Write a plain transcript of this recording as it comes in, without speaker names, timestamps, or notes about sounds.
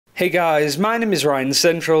Hey guys, my name is Ryan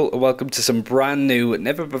Central and welcome to some brand new,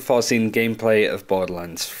 never before seen gameplay of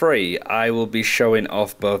Borderlands 3. I will be showing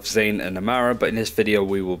off both Zane and Amara, but in this video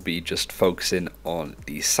we will be just focusing on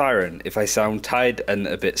the Siren. If I sound tired and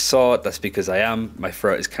a bit sore, that's because I am. My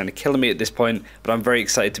throat is kind of killing me at this point, but I'm very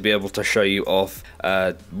excited to be able to show you off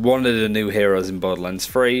one of the new heroes in Borderlands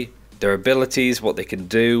 3. Their abilities, what they can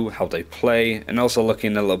do, how they play, and also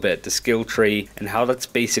looking a little bit at the skill tree and how that's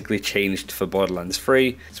basically changed for Borderlands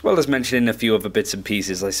 3, as well as mentioning a few other bits and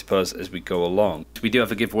pieces, I suppose, as we go along. We do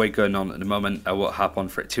have a giveaway going on at the moment. I won't harp on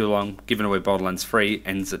for it too long. Giving away Borderlands 3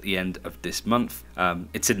 ends at the end of this month.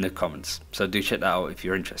 It's in the comments, so do check that out if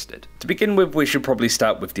you're interested. To begin with, we should probably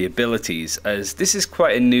start with the abilities, as this is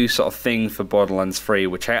quite a new sort of thing for Borderlands 3,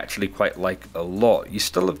 which I actually quite like a lot. You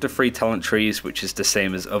still have the free talent trees, which is the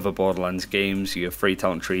same as other Borderlands games. You have free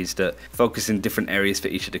talent trees that focus in different areas for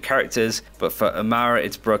each of the characters, but for Amara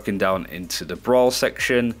it's broken down into the Brawl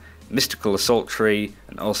section, Mystical Assault tree,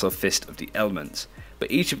 and also Fist of the Elements. But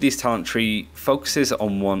each of these talent tree focuses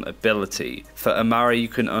on one ability. For Amara, you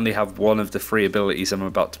can only have one of the three abilities I'm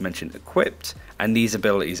about to mention equipped, and these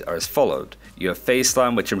abilities are as followed. You have Phase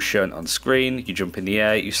Slam, which I'm showing on screen. You jump in the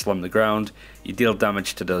air, you slam the ground, you deal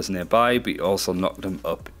damage to those nearby, but you also knock them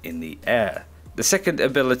up in the air. The second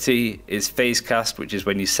ability is Phase Cast, which is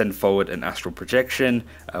when you send forward an astral projection,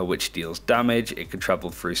 which deals damage. It can travel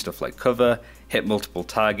through stuff like cover, hit multiple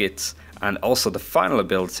targets, and also the final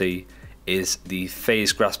ability is the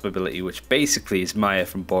Phase Grasp ability, which basically is Maya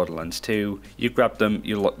from Borderlands 2. You grab them,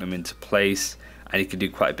 you lock them into place, and you can do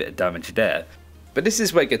quite a bit of damage there. But this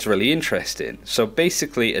is where it gets really interesting. So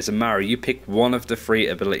basically, as Amara, you pick one of the three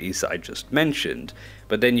abilities that I just mentioned,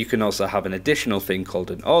 but then you can also have an additional thing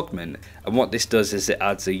called an augment, and what this does is it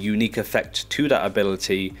adds a unique effect to that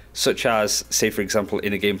ability, such as, say for example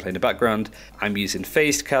in a gameplay in the background, I'm using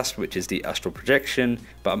Phase Cast, which is the astral projection,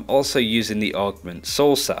 but I'm also using the augment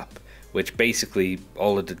Soul Sap, which basically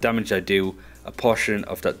all of the damage I do, a portion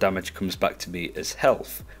of that damage comes back to me as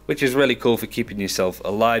health, which is really cool for keeping yourself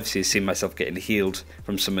alive. So you see myself getting healed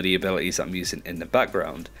from some of the abilities I'm using in the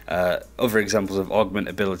background. Other examples of augment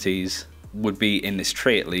abilities would be in this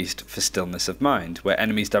tree, at least, for Stillness of Mind, where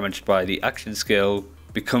enemies damaged by the action skill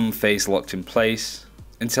become phase locked in place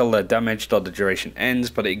until they're damaged or the duration ends,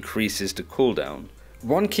 but it increases the cooldown.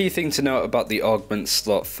 One key thing to note about the augment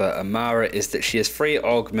slot for Amara is that she has 3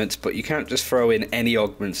 augments, but you can't just throw in any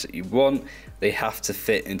augments that you want. They have to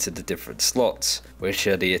fit into the different slots, which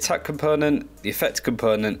are the attack component, the effect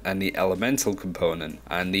component, and the elemental component.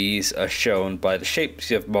 And these are shown by the shapes.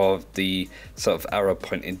 You have more of the sort of arrow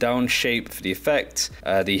pointing down shape for the effect,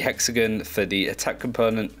 the hexagon for the attack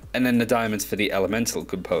component, and then the diamonds for the elemental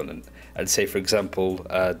component. And say for example,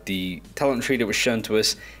 the talent tree that was shown to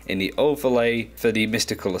us in the overlay for the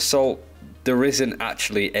Mystical Assault, there isn't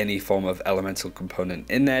actually any form of elemental component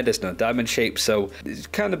in there. There's no diamond shape, so it's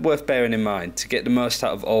kind of worth bearing in mind. To get the most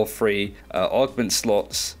out of all 3 augment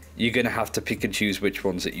slots, you're going to have to pick and choose which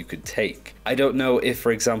ones that you could take. I don't know if,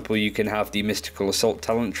 for example, you can have the Mystical Assault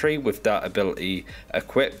talent tree with that ability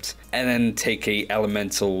equipped and then take a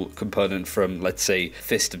elemental component from, let's say,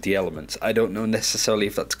 Fist of the Elements. I don't know necessarily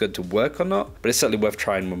if that's good to work or not, but it's certainly worth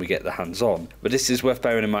trying when we get the hands on. But this is worth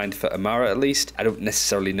bearing in mind for Amara at least. I don't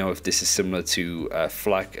necessarily know if this is similar to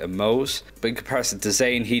Flak and Mose, but in comparison to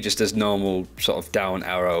Zane, he just does normal sort of down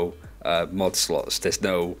arrow mod slots. There's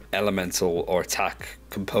no elemental or attack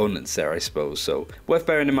components there, I suppose, so worth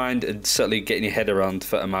bearing in mind and certainly getting your head around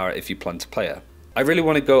for Amara if you plan to play her. I really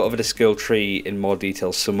want to go over the skill tree in more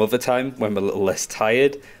detail some other time when we're a little less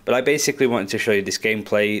tired, but I basically wanted to show you this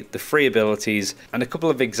gameplay, the 3 abilities, and a couple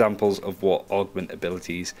of examples of what augment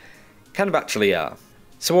abilities kind of actually are.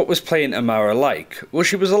 So what was playing Amara like? Well,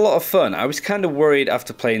 she was a lot of fun. I was kind of worried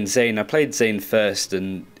after playing Zane. I played Zane first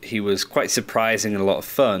and he was quite surprising and a lot of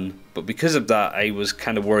fun, but because of that I was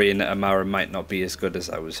kind of worrying that Amara might not be as good as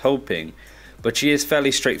I was hoping. But she is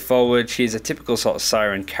fairly straightforward. She is a typical sort of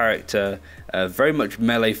Siren character, very much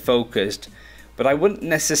melee focused, but I wouldn't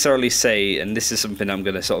necessarily say, and this is something I'm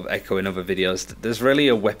going to sort of echo in other videos, that there's really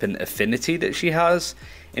a weapon affinity that she has.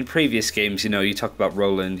 In previous games, you know, you talk about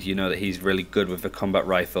Roland, you know that he's really good with a combat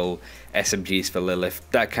rifle, SMGs for Lilith,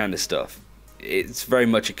 that kind of stuff. It's very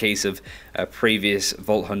much a case of previous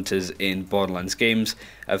Vault Hunters in Borderlands games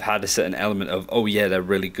have had a certain element of, oh yeah, they're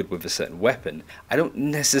really good with a certain weapon. I don't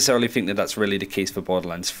necessarily think that that's really the case for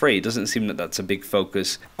Borderlands 3. It doesn't seem that that's a big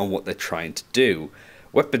focus on what they're trying to do.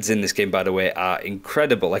 Weapons in this game, by the way, are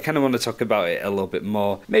incredible. I kind of want to talk about it a little bit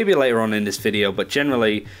more, maybe later on in this video, but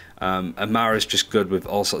generally, Amara's just good with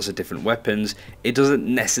all sorts of different weapons. It doesn't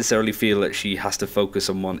necessarily feel that she has to focus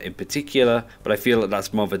on one in particular, but I feel that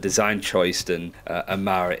that's more of a design choice than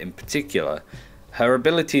Amara in particular. Her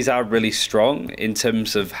abilities are really strong in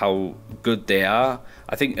terms of how good they are.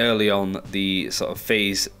 I think early on, the sort of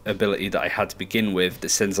phase ability that I had to begin with that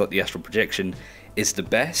sends out the astral projection is the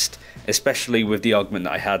best, especially with the augment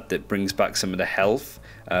that I had that brings back some of the health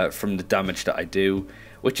from the damage that I do,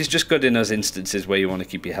 which is just good in those instances where you want to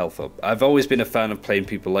keep your health up. I've always been a fan of playing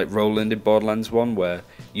people like Roland in Borderlands 1, where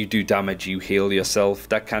you do damage, you heal yourself,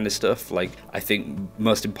 that kind of stuff. Like, I think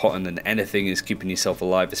most important than anything is keeping yourself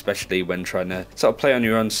alive, especially when trying to sort of play on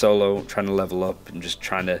your own solo, trying to level up and just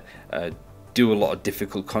trying to do a lot of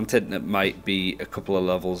difficult content that might be a couple of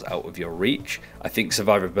levels out of your reach. I think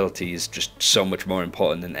survivability is just so much more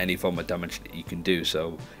important than any form of damage that you can do,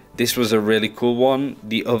 so this was a really cool one.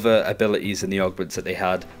 The other abilities and the augments that they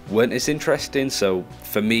had weren't as interesting, so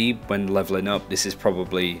for me, when leveling up, this is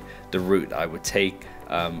probably the route I would take.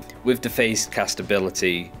 With the phase cast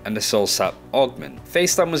ability and the soul sap augment.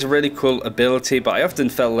 Phase slam was a really cool ability, but I often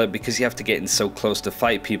felt that because you have to get in so close to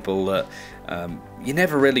fight people that you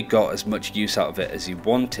never really got as much use out of it as you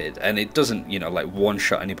wanted, and it doesn't, you know, like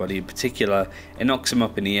one-shot anybody in particular. It knocks them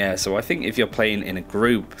up in the air, so I think if you're playing in a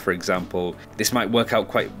group, for example, this might work out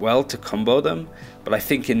quite well to combo them, but I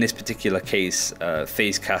think in this particular case,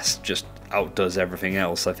 phase cast just outdoes everything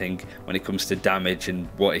else, I think, when it comes to damage and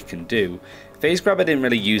what it can do. Phase grab I didn't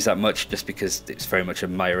really use that much just because it's very much a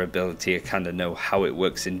Maya ability. I kind of know how it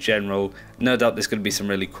works in general. No doubt there's going to be some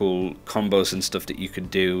really cool combos and stuff that you can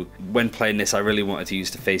do. When playing this, I really wanted to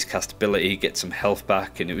use the phase cast ability, get some health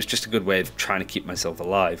back, and it was just a good way of trying to keep myself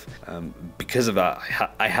alive. Because of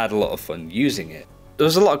that, I had a lot of fun using it. There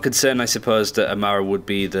was a lot of concern, I suppose, that Amara would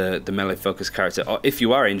be the melee focused character, or if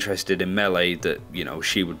you are interested in melee, that, you know,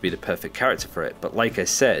 she would be the perfect character for it. But like I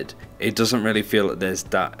said, it doesn't really feel that there's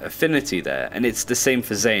that affinity there, and it's the same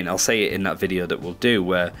for Zane. I'll say it in that video that we'll do,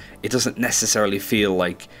 where it doesn't necessarily feel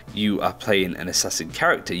like you are playing an assassin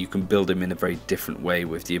character. You can build him in a very different way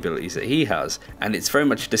with the abilities that he has, and it's very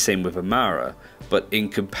much the same with Amara. But in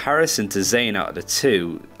comparison to Zane, out of the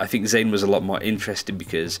two, I think Zane was a lot more interesting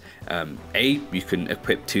because A, you can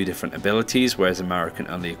equip 2 different abilities, whereas Amara can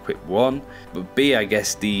only equip 1, but B, I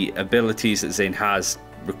guess the abilities that Zane has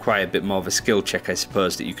require a bit more of a skill check, I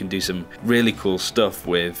suppose, that you can do some really cool stuff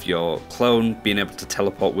with your clone, being able to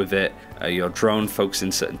teleport with it, your drone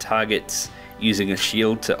focusing certain targets, using a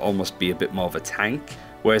shield to almost be a bit more of a tank,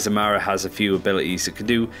 whereas Amara has a few abilities that can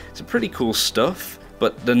do some pretty cool stuff,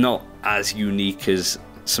 but they're not as unique as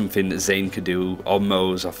something that Zane could do, or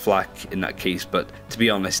Moze or Flak in that case. But to be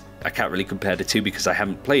honest, I can't really compare the two because I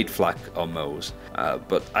haven't played Flak or Moze.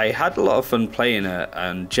 But I had a lot of fun playing her,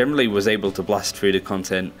 and generally was able to blast through the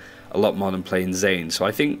content a lot more than playing Zane. So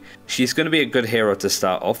I think she's going to be a good hero to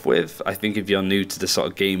start off with. I think if you're new to the sort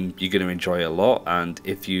of game, you're going to enjoy it a lot, and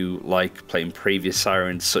if you like playing previous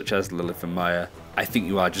Sirens such as Lilith and Maya, I think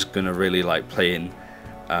you are just going to really like playing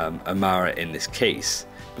Amara in this case.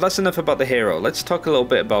 But that's enough about the hero. Let's talk a little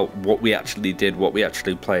bit about what we actually did, what we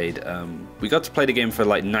actually played. We got to play the game for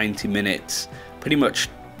like 90 minutes, pretty much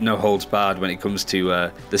no holds barred when it comes to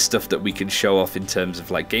the stuff that we can show off in terms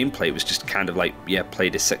of like gameplay. It was just kind of like, yeah,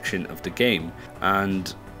 played a section of the game,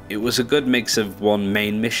 and it was a good mix of one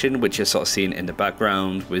main mission, which you're sort of seeing in the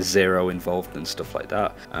background with Zero involved and stuff like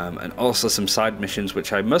that, and also some side missions,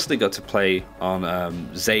 which I mostly got to play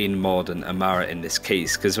on Zane more than Amara in this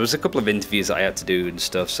case, because there was a couple of interviews that I had to do and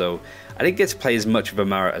stuff, so I didn't get to play as much of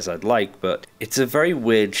Amara as I'd like. But it's a very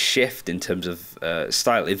weird shift in terms of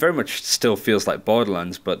style. It very much still feels like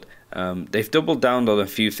Borderlands, but they've doubled down on a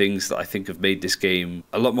few things that I think have made this game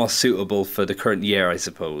a lot more suitable for the current year, I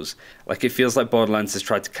suppose. Like, it feels like Borderlands has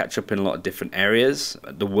tried to catch up in a lot of different areas.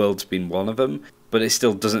 The world's been one of them, but it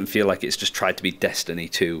still doesn't feel like it's just tried to be Destiny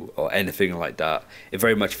 2 or anything like that. It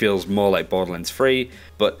very much feels more like Borderlands 3,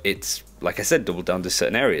 but it's, like I said, doubled down to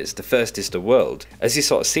certain areas. The first is the world. As you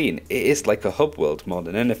sort of seen, it is like a hub world more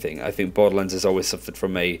than anything. I think Borderlands has always suffered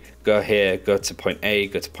from a go here, go to point A,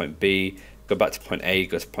 go to point B, go back to point A,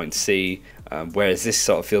 go to point C, whereas this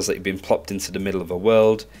sort of feels like you've been plopped into the middle of a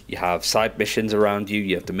world. You have side missions around you,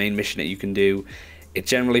 you have the main mission that you can do. It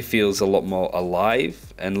generally feels a lot more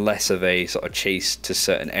alive and less of a sort of chase to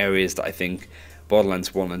certain areas that I think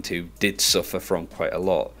Borderlands 1 and 2 did suffer from quite a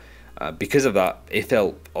lot. Because of that, it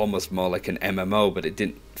felt almost more like an MMO, but it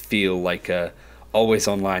didn't feel like a always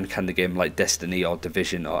online kind of game like Destiny or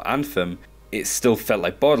Division or Anthem. It still felt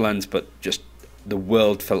like Borderlands, but just the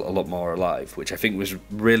world felt a lot more alive, which I think was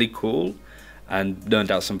really cool. and no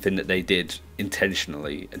doubt something that they did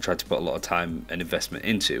intentionally and tried to put a lot of time and investment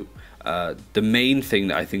into. The main thing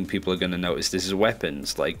that I think people are going to notice is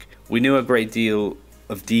weapons. Like, we knew a great deal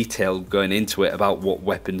of detail going into it about what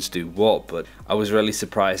weapons do what, but I was really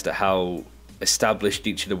surprised at how established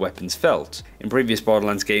each of the weapons felt. In previous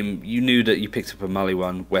Borderlands game, you knew that you picked up a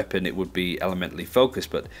Maliwan weapon, it would be elementally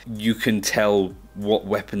focused, but you can tell what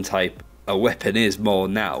weapon type a weapon is more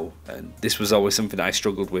now, and this was always something I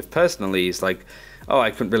struggled with personally. Is like, oh,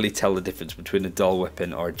 I couldn't really tell the difference between a dull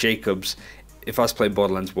weapon or a Jacobs if I was playing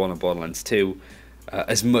Borderlands 1 or Borderlands 2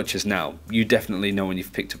 as much as now. You definitely know when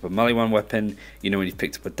you've picked up a Maliwan weapon, you know when you've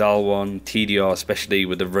picked up a dull one, TDR, especially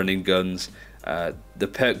with the running guns. The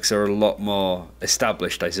perks are a lot more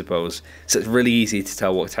established, I suppose, so it's really easy to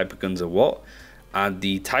tell what type of guns are what, and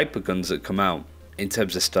the type of guns that come out in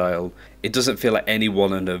terms of style, it doesn't feel like any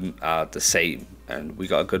one of them are the same, and we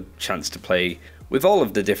got a good chance to play with all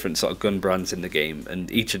of the different sort of gun brands in the game,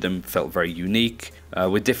 and each of them felt very unique,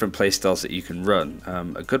 with different playstyles that you can run.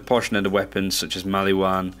 A good portion of the weapons, such as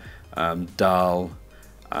Maliwan, Dal,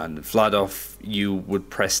 and Vladov, you would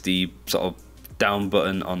press the sort of down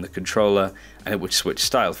button on the controller and it would switch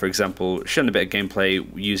style. For example, showing a bit of gameplay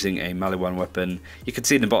using a Maliwan weapon, you can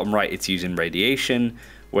see in the bottom right it's using radiation,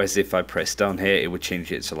 whereas if I press down here it would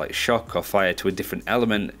change it to like shock or fire to a different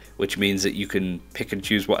element, which means that you can pick and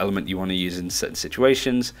choose what element you want to use in certain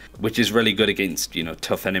situations, which is really good against, you know,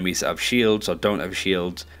 tough enemies that have shields or don't have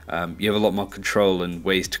shields. You have a lot more control and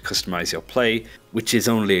ways to customize your play, which is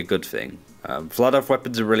only a good thing. Vladov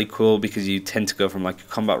weapons are really cool because you tend to go from like a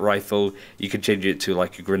combat rifle, you can change it to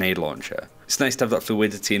like a grenade launcher. It's nice to have that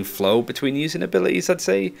fluidity and flow between using abilities, I'd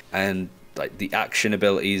say, and like the action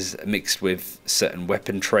abilities mixed with certain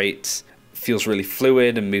weapon traits feels really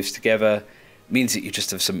fluid and moves together. Means that you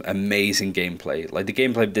just have some amazing gameplay. Like, the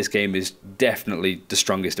gameplay of this game is definitely the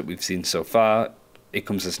strongest that we've seen so far. It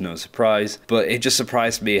comes as no surprise, but it just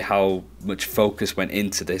surprised me how much focus went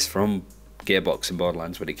into this from Gearbox and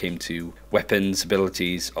Borderlands when it came to weapons,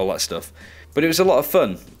 abilities, all that stuff. But it was a lot of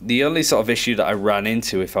fun. The only sort of issue that I ran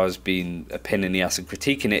into, if I was being a pain in the ass and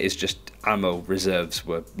critiquing it, is just ammo reserves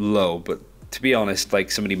were low. But to be honest,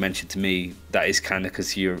 like somebody mentioned to me, that is kind of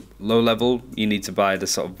because you're low level, you need to buy the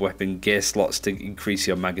sort of weapon gear slots to increase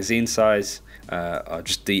your magazine size, or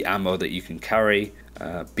just the ammo that you can carry,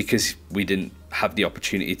 because we didn't have the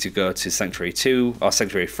opportunity to go to Sanctuary 2, or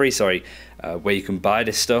Sanctuary 3, sorry, where you can buy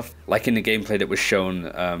this stuff. Like in the gameplay that was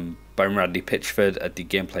shown by Radley Pitchford at the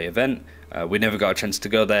gameplay event, we never got a chance to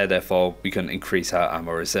go there, therefore we couldn't increase our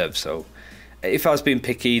ammo reserve. So if I was being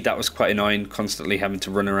picky, that was quite annoying, constantly having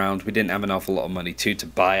to run around. We didn't have an awful lot of money too to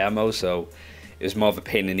buy ammo, so it was more of a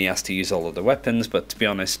pain in the ass to use all of the weapons. But to be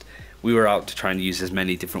honest, we were out to try and use as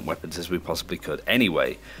many different weapons as we possibly could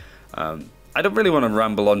anyway. I don't really want to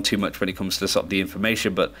ramble on too much when it comes to sort of the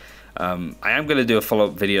information, but I am going to do a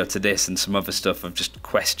follow-up video to this and some other stuff of just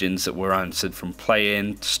questions that were answered from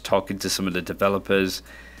playing, just talking to some of the developers.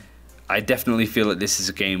 I definitely feel that this is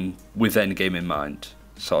a game with endgame in mind.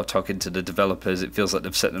 Sort of talking to the developers, it feels like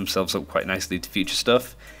they've set themselves up quite nicely to future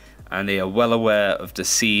stuff, and they are well aware of the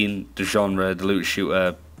scene, the genre, the loot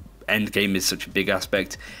shooter. Endgame is such a big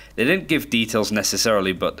aspect. They didn't give details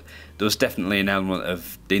necessarily, but there was definitely an element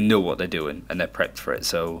of they know what they're doing and they're prepped for it.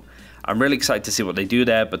 So I'm really excited to see what they do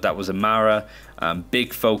there. But that was Amara.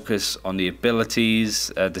 Big focus on the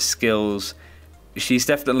abilities, the skills. She's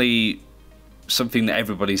definitely something that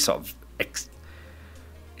everybody's sort of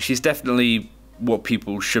she's definitely what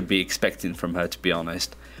people should be expecting from her, to be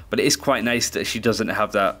honest. But it is quite nice that she doesn't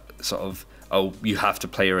have that sort of, oh, you have to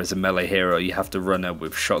play her as a melee hero, you have to run her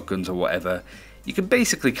with shotguns or whatever. You can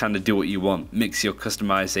basically kind of do what you want, mix your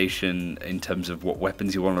customization in terms of what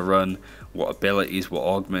weapons you want to run, what abilities, what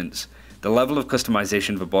augments. The level of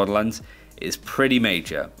customization for Borderlands is pretty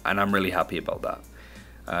major, and I'm really happy about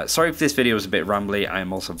that. Sorry if this video was a bit rambly. I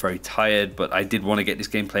am also very tired, but I did want to get this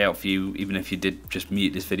gameplay out for you. Even if you did just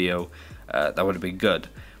mute this video, that would have been good.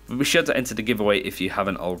 But be sure to enter the giveaway if you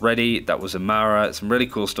haven't already. That was Amara. Some really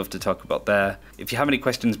cool stuff to talk about there. If you have any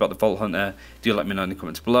questions about the Vault Hunter, do let me know in the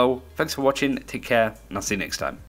comments below. Thanks for watching, take care, and I'll see you next time.